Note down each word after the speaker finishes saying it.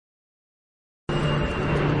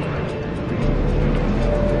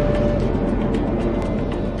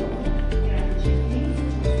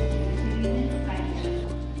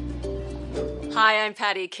Hi, I'm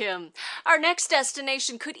Patty Kim. Our next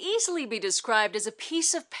destination could easily be described as a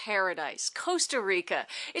piece of paradise, Costa Rica.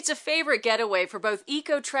 It's a favorite getaway for both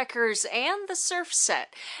eco-trekkers and the surf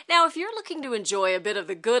set. Now, if you're looking to enjoy a bit of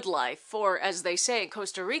the good life, or as they say in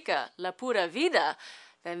Costa Rica, la pura vida,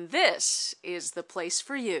 then this is the place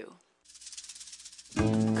for you.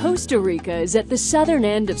 Costa Rica is at the southern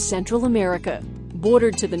end of Central America,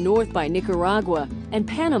 bordered to the north by Nicaragua and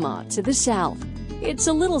Panama to the south. It's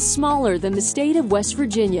a little smaller than the state of West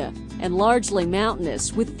Virginia and largely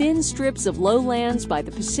mountainous with thin strips of lowlands by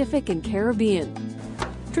the Pacific and Caribbean.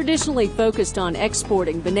 Traditionally focused on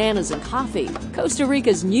exporting bananas and coffee, Costa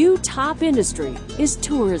Rica's new top industry is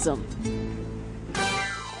tourism.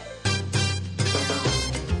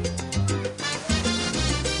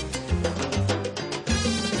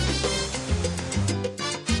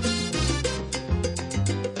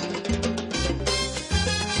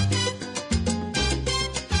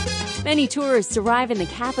 Many tourists arrive in the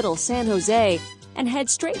capital, San Jose, and head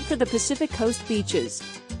straight for the Pacific Coast beaches.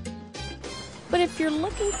 But if you're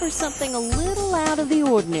looking for something a little out of the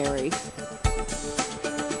ordinary,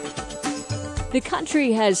 the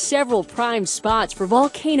country has several prime spots for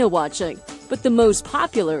volcano watching, but the most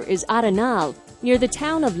popular is Arenal, near the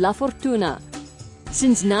town of La Fortuna.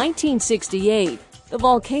 Since 1968, the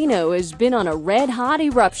volcano has been on a red-hot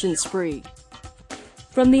eruption spree.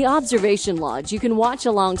 From the observation lodge, you can watch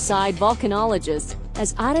alongside volcanologists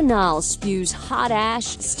as Arenal spews hot ash,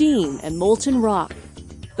 steam, and molten rock.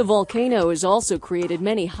 The volcano has also created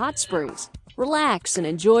many hot springs. Relax and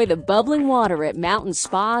enjoy the bubbling water at mountain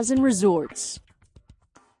spas and resorts.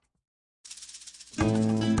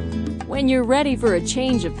 When you're ready for a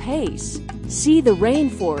change of pace, see the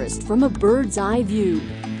rainforest from a bird's eye view.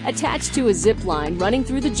 Attached to a zip line running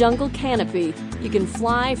through the jungle canopy, you can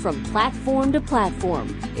fly from platform to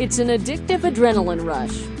platform. It's an addictive adrenaline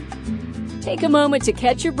rush. Take a moment to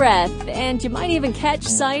catch your breath, and you might even catch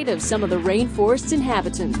sight of some of the rainforest's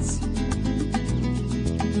inhabitants.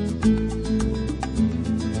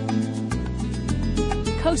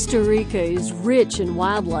 Costa Rica is rich in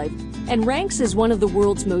wildlife and ranks as one of the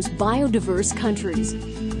world's most biodiverse countries.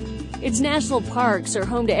 Its national parks are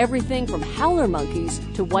home to everything from howler monkeys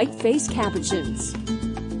to white-faced capuchins.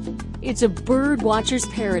 It's a bird watcher's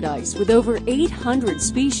paradise with over 800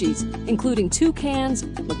 species, including toucans,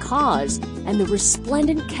 macaws, and the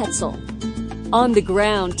resplendent quetzal. On the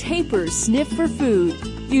ground, tapirs sniff for food,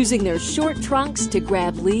 using their short trunks to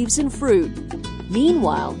grab leaves and fruit.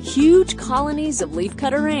 Meanwhile, huge colonies of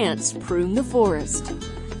leafcutter ants prune the forest.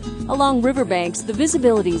 Along riverbanks, the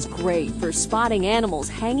visibility is great for spotting animals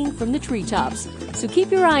hanging from the treetops, so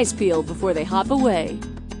keep your eyes peeled before they hop away.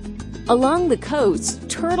 Along the coast,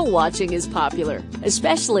 turtle watching is popular,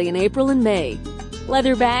 especially in April and May.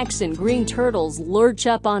 Leatherbacks and green turtles lurch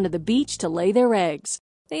up onto the beach to lay their eggs.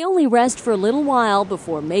 They only rest for a little while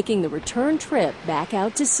before making the return trip back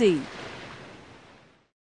out to sea.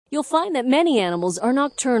 You'll find that many animals are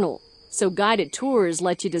nocturnal, so guided tours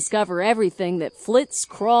let you discover everything that flits,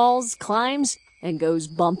 crawls, climbs, and goes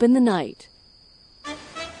bump in the night.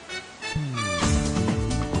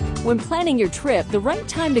 When planning your trip, the right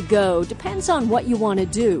time to go depends on what you want to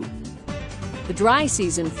do. The dry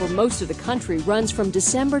season for most of the country runs from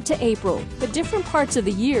December to April, but different parts of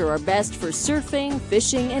the year are best for surfing,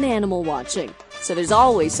 fishing, and animal watching, so there's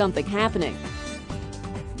always something happening.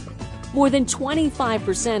 More than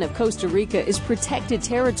 25% of Costa Rica is protected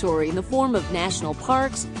territory in the form of national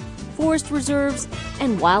parks, forest reserves,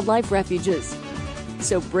 and wildlife refuges.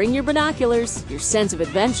 So bring your binoculars, your sense of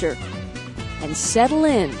adventure, and settle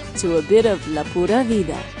in to a bit of la pura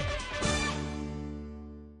vida.